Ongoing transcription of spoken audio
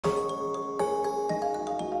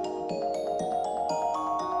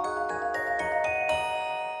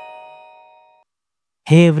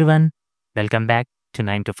Hey everyone, welcome back to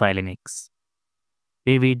 9 to 5 Linux,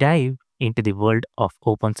 where we dive into the world of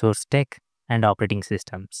open source tech and operating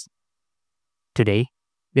systems. Today,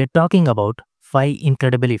 we are talking about 5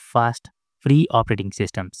 incredibly fast, free operating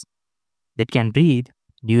systems that can breathe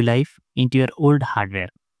new life into your old hardware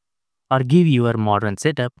or give your modern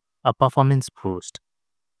setup a performance boost.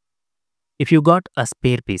 If you got a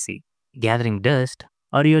spare PC, gathering dust,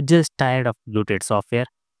 or you're just tired of bloated software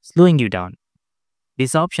slowing you down,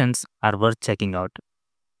 these options are worth checking out.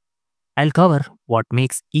 I'll cover what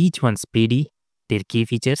makes each one speedy, their key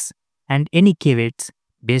features, and any caveats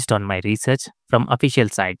based on my research from official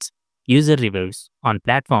sites, user reviews on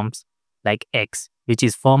platforms like X, which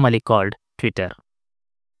is formerly called Twitter.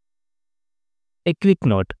 A quick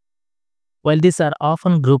note: while these are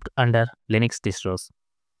often grouped under Linux distros,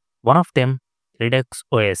 one of them, Redox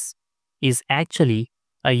OS, is actually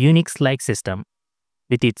a Unix like system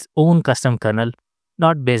with its own custom kernel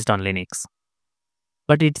not based on Linux.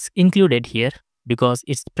 But it's included here because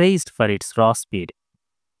it's praised for its raw speed.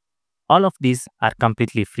 All of these are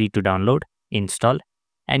completely free to download, install,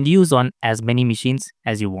 and use on as many machines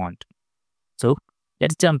as you want. So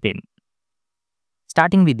let's jump in.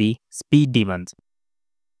 Starting with the speedy ones.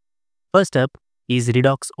 First up is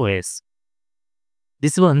Redox OS.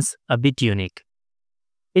 This one's a bit unique.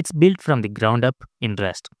 It's built from the ground up in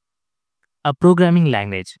Rust, a programming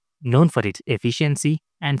language known for its efficiency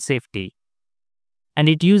and safety. And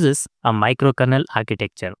it uses a microkernel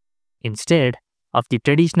architecture instead of the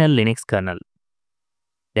traditional Linux kernel.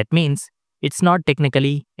 That means it's not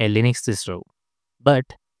technically a Linux distro, but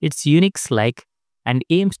it's Unix-like and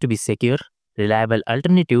aims to be secure, reliable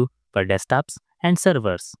alternative for desktops and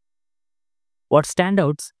servers. What stands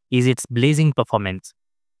out is its blazing performance,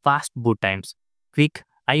 fast boot times, quick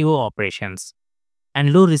I/O operations,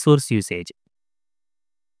 and low resource usage.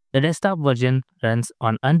 The desktop version runs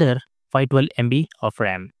on under 512 MB of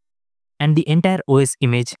RAM, and the entire OS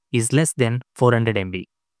image is less than 400 MB,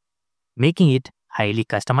 making it highly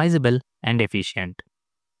customizable and efficient.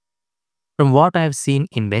 From what I have seen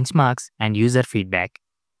in benchmarks and user feedback,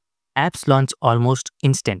 apps launch almost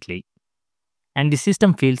instantly, and the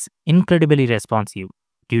system feels incredibly responsive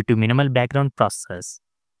due to minimal background processes.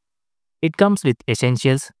 It comes with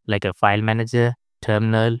essentials like a file manager,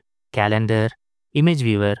 terminal, calendar, image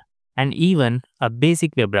viewer, and even a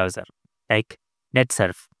basic web browser like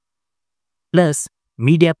NetSurf, plus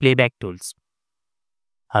media playback tools.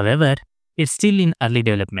 However, it's still in early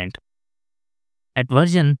development at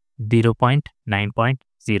version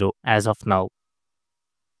 0.9.0 as of now.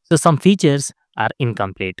 So some features are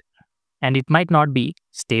incomplete and it might not be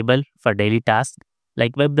stable for daily tasks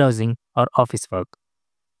like web browsing or office work.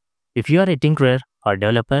 If you are a tinkerer or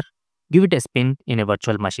developer, give it a spin in a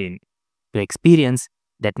virtual machine to experience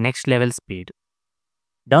that next level speed.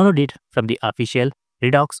 Download it from the official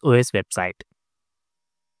Redox OS website.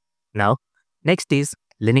 Now, next is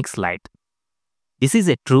Linux Lite. This is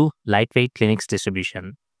a true lightweight Linux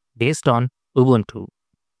distribution based on Ubuntu,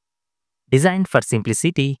 designed for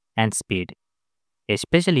simplicity and speed,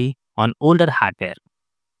 especially on older hardware.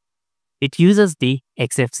 It uses the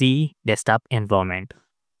XFCE desktop environment,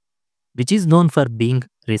 which is known for being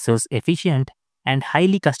resource efficient and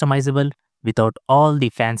highly customizable without all the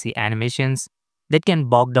fancy animations that can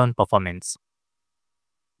bog down performance.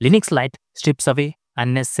 Linux Lite strips away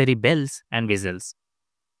unnecessary bells and whistles,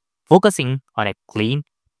 focusing on a clean,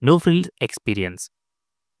 no-frills experience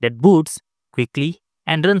that boots quickly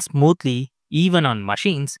and runs smoothly even on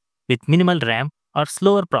machines with minimal RAM or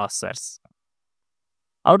slower processors.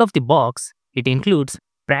 Out of the box, it includes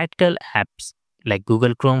practical apps like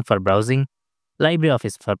Google Chrome for browsing,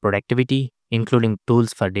 LibreOffice for productivity, including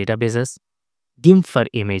tools for databases, GIMP for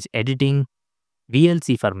image editing,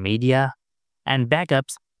 VLC for media, and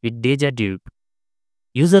backups with DejaDupe.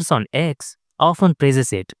 Users on X often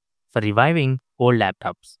praises it for reviving old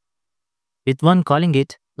laptops, with one calling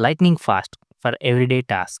it lightning fast for everyday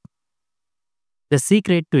tasks. The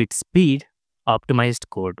secret to its speed, optimized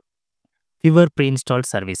code, fewer pre-installed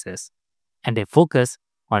services, and a focus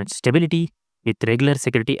on stability with regular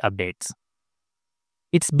security updates.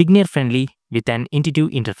 It's beginner friendly with an intuitive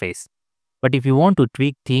interface, but if you want to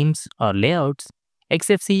tweak themes or layouts,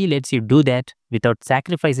 XFCE lets you do that without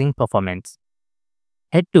sacrificing performance.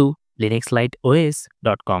 Head to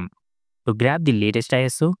linuxliteos.com to grab the latest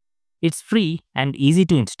ISO. It's free and easy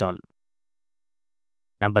to install.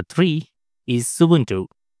 Number 3 is Xubuntu.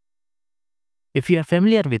 If you are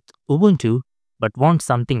familiar with Ubuntu but want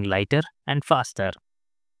something lighter and faster,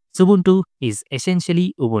 Xubuntu is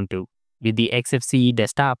essentially Ubuntu with the XFCE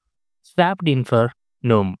desktop swapped in for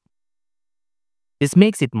GNOME. This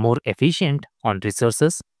makes it more efficient on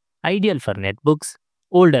resources, ideal for netbooks,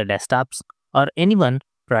 older desktops, or anyone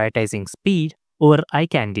prioritizing speed over eye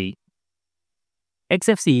candy.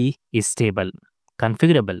 XFCE is stable,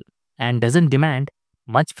 configurable, and doesn't demand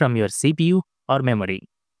much from your CPU or memory,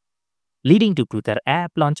 leading to quicker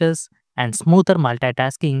app launches and smoother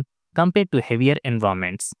multitasking compared to heavier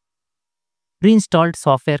environments. Pre-installed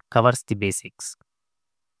software covers the basics: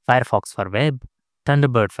 Firefox for web,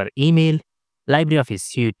 Thunderbird for email, LibreOffice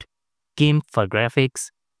Suite, GIMP for graphics,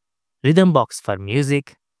 Rhythmbox for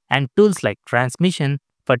music, and tools like Transmission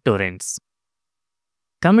for torrents.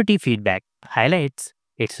 Community feedback highlights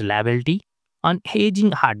its reliability on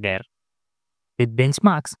aging hardware, with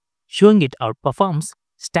benchmarks showing it outperforms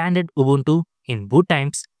standard Ubuntu in boot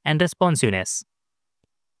times and responsiveness.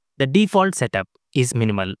 The default setup is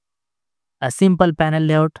minimal, a simple panel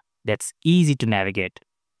layout that's easy to navigate,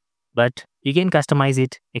 but you can customize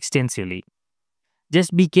it extensively.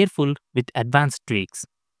 Just be careful with advanced tweaks,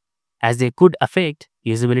 as they could affect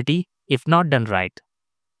usability if not done right.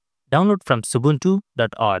 Download from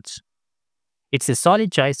Xubuntu.org. It's a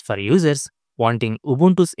solid choice for users wanting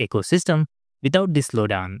Ubuntu's ecosystem without the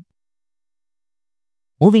slowdown.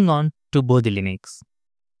 Moving on to Bodhi Linux.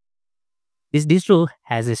 This distro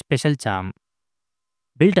has a special charm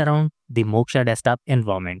built around the Moksha desktop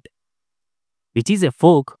environment, which is a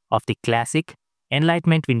fork of the classic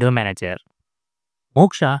Enlightenment window manager.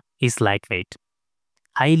 Moksha is lightweight,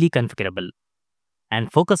 highly configurable, and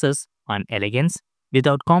focuses on elegance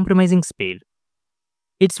without compromising speed.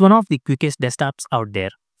 It's one of the quickest desktops out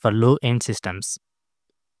there for low-end systems.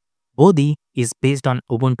 Bodhi is based on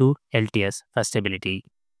Ubuntu LTS for stability,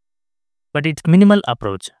 but its minimal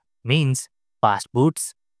approach means fast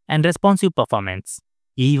boots and responsive performance,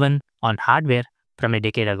 even on hardware from a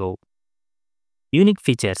decade ago. Unique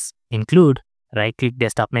features include right-click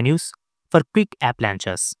desktop menus for quick app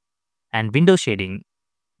launches, and window shading.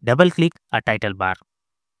 Double-click a title bar,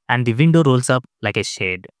 and the window rolls up like a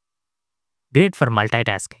shade. Great for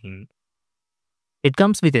multitasking. It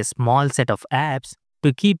comes with a small set of apps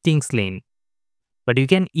to keep things lean, but you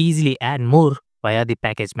can easily add more via the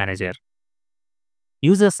package manager.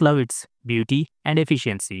 Users love its beauty and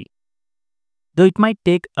efficiency, though it might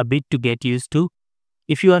take a bit to get used to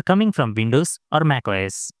if you are coming from Windows or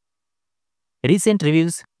macOS. Recent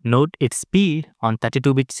reviews note its speed on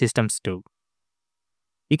 32-bit systems too.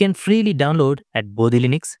 You can freely download at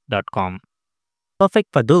bodhilinux.com. Perfect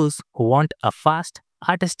for those who want a fast,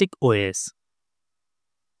 artistic OS.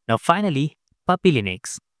 Now finally, Puppy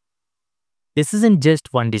Linux. This isn't just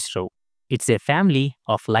one distro, it's a family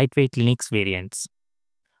of lightweight Linux variants,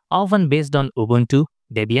 often based on Ubuntu,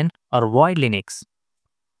 Debian, or Void Linux,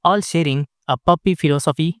 all sharing a Puppy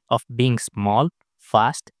philosophy of being small,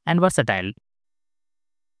 fast, and versatile.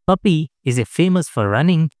 Puppy is famous for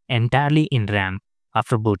running entirely in RAM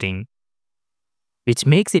after booting, which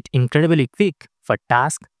makes it incredibly quick for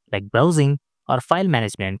tasks like browsing or file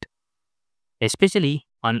management, especially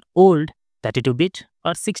on old 32-bit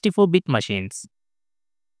or 64-bit machines.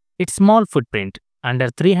 Its small footprint, under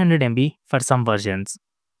 300 MB for some versions,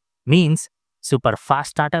 means super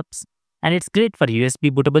fast startups, and it's great for USB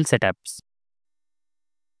bootable setups.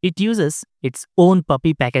 It uses its own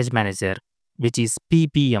Puppy package manager, which is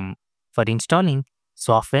ppm, for installing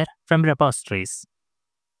software from repositories.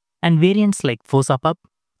 And variants like Fossa Pup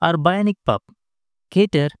or Bionic Pup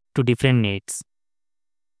cater to different needs.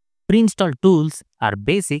 Pre-installed tools are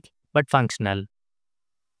basic but functional: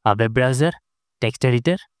 a web browser, text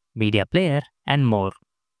editor, media player, and more.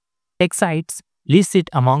 Tech sites list it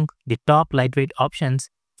among the top lightweight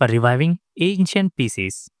options for reviving ancient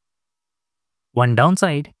PCs. One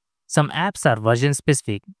downside: some apps are version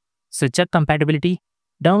specific, so check compatibility.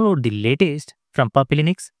 Download the latest from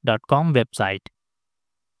puppylinux.com website.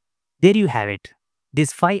 There you have it.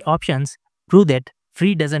 These 5 options prove that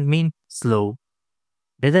free doesn't mean slow.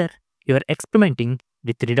 Whether you are experimenting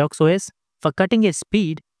with Redox OS for cutting edge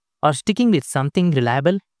speed or sticking with something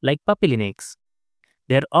reliable like Puppy Linux,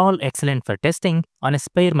 they're all excellent for testing on a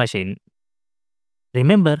spare machine.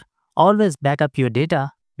 Remember, always back up your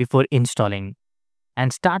data before installing,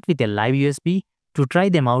 and start with a live USB to try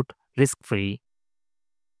them out risk-free.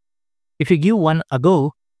 If you give one a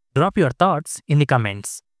go, drop your thoughts in the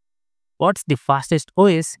comments. What's the fastest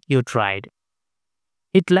OS you tried?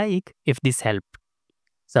 Hit like if this helped.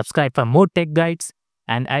 Subscribe for more tech guides,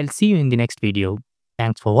 and I'll see you in the next video.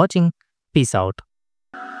 Thanks for watching. Peace out.